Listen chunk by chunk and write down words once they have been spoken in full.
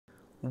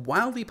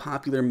Wildly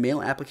popular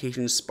mail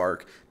application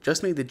Spark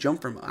just made the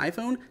jump from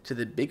iPhone to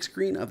the big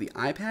screen of the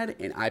iPad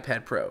and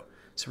iPad Pro.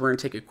 So we're going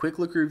to take a quick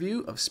look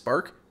review of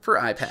Spark for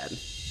iPad.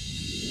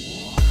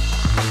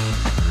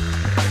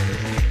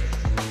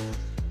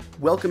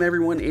 Welcome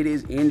everyone, it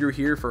is Andrew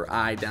here for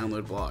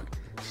iDownload Blog.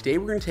 Today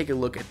we're going to take a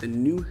look at the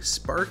new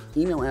Spark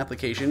email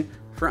application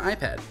for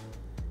iPad.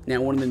 Now,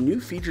 one of the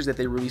new features that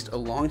they released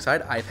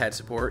alongside iPad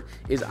support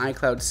is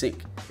iCloud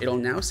Sync. It'll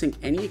now sync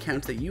any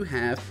accounts that you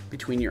have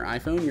between your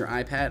iPhone, your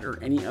iPad,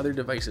 or any other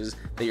devices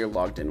that you're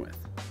logged in with.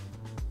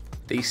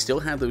 They still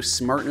have those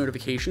smart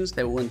notifications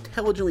that will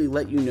intelligently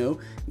let you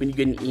know when you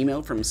get an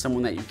email from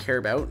someone that you care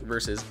about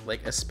versus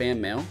like a spam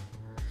mail.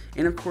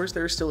 And of course,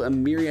 there's still a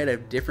myriad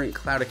of different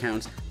cloud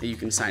accounts that you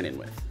can sign in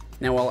with.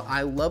 Now, while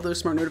I love those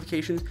smart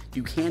notifications,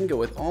 you can go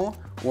with all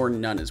or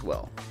none as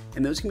well.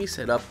 And those can be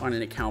set up on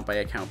an account by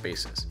account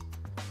basis.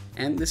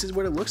 And this is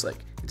what it looks like.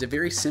 It's a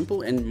very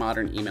simple and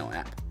modern email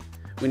app.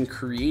 When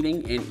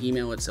creating an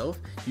email itself,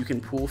 you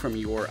can pull from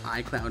your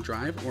iCloud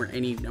Drive or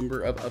any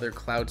number of other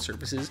cloud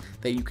services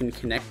that you can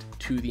connect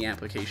to the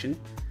application.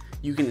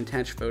 You can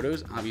attach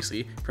photos,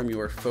 obviously, from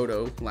your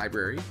photo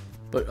library.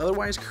 But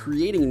otherwise,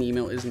 creating an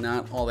email is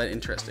not all that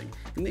interesting.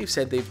 And they've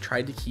said they've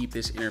tried to keep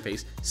this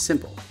interface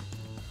simple.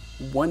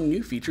 One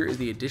new feature is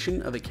the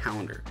addition of a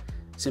calendar.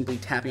 Simply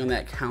tapping on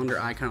that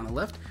calendar icon on the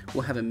left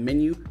will have a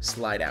menu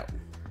slide out.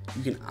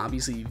 You can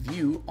obviously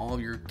view all of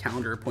your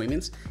calendar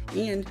appointments,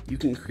 and you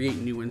can create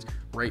new ones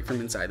right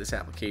from inside this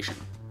application.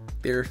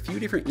 There are a few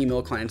different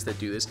email clients that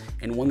do this,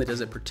 and one that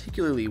does it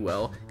particularly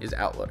well is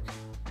Outlook.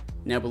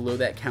 Now, below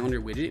that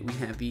calendar widget, we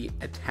have the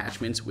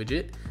attachments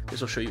widget.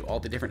 This will show you all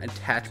the different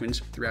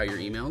attachments throughout your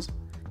emails.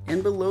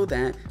 And below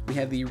that, we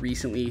have the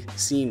recently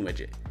seen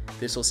widget.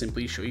 This will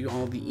simply show you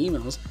all of the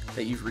emails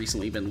that you've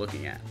recently been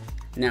looking at.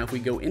 Now, if we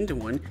go into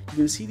one, you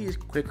can see these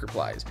quick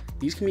replies.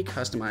 These can be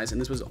customized,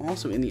 and this was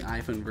also in the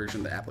iPhone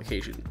version of the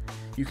application.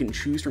 You can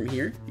choose from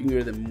here. You can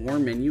go to the More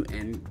menu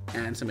and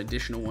add some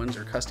additional ones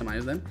or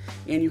customize them,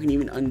 and you can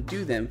even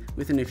undo them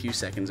within a few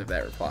seconds of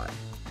that reply.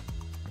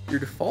 Your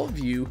default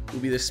view will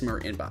be the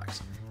Smart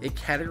Inbox. It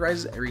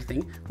categorizes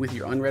everything with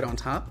your unread on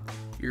top,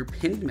 your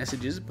pinned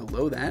messages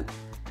below that,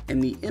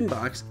 and the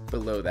inbox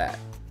below that.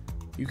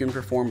 You can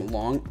perform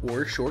long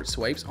or short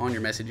swipes on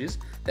your messages.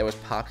 That was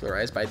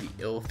popularized by the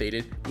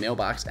ill-fated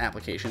Mailbox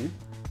application.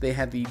 They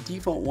have the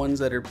default ones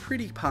that are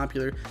pretty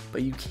popular,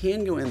 but you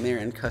can go in there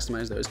and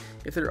customize those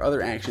if there are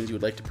other actions you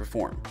would like to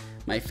perform.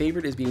 My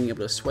favorite is being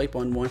able to swipe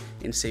on one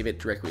and save it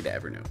directly to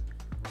Evernote.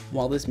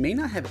 While this may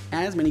not have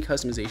as many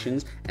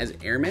customizations as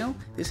Airmail,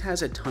 this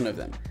has a ton of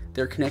them.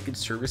 There are connected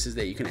services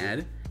that you can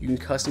add. You can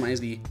customize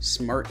the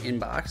Smart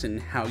Inbox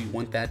and how you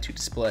want that to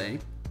display.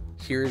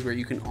 Here's where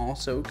you can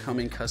also come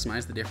and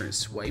customize the different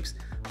swipes,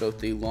 both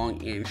the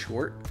long and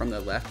short from the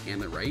left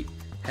and the right.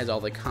 Has all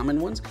the common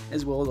ones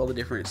as well as all the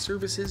different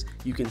services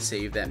you can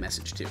save that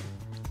message to.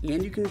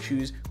 And you can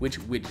choose which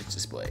widgets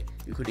display,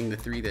 including the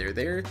three that are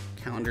there,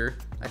 calendar,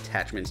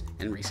 attachments,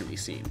 and recently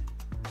seen.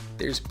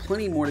 There's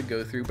plenty more to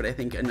go through, but I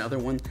think another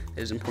one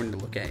that is important to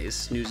look at is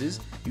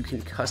snoozes. You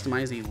can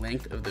customize the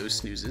length of those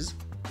snoozes,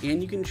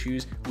 and you can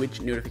choose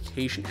which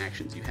notification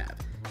actions you have.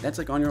 That's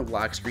like on your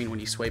lock screen when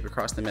you swipe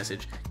across the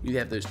message, you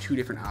have those two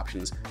different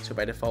options, so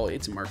by default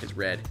it's marked as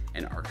read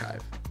and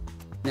archive.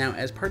 Now,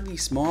 as part of the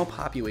small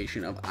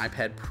population of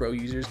iPad Pro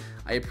users,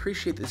 I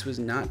appreciate this was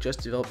not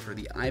just developed for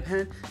the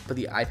iPad, but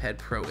the iPad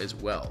Pro as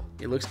well.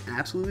 It looks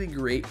absolutely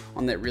great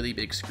on that really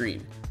big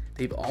screen.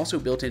 They've also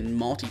built in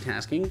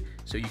multitasking,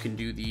 so you can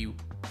do the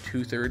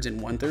 2/3 and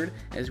 1/3,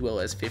 as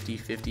well as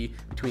 50-50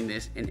 between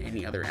this and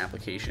any other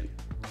application.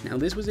 Now,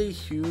 this was a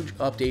huge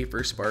update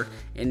for Spark,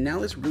 and now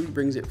this really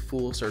brings it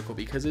full circle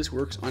because this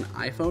works on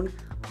iPhone,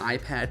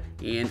 iPad,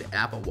 and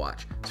Apple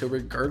Watch. So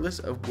regardless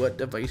of what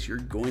device you're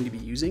going to be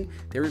using,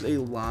 there is a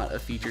lot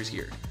of features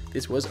here.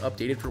 This was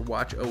updated for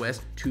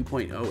watchOS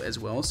 2.0 as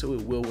well, so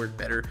it will work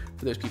better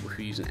for those people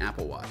who use an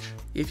Apple Watch.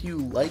 If you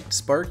liked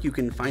Spark, you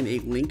can find a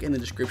link in the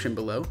description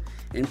below,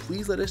 and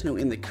please let us know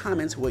in the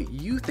comments what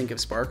you think of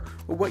Spark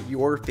or what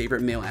your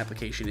favorite mail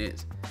application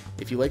is.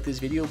 If you like this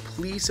video,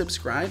 please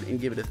subscribe and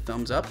give it a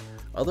thumbs up.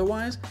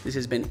 Otherwise, this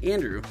has been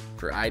Andrew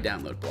for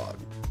iDownload Blog.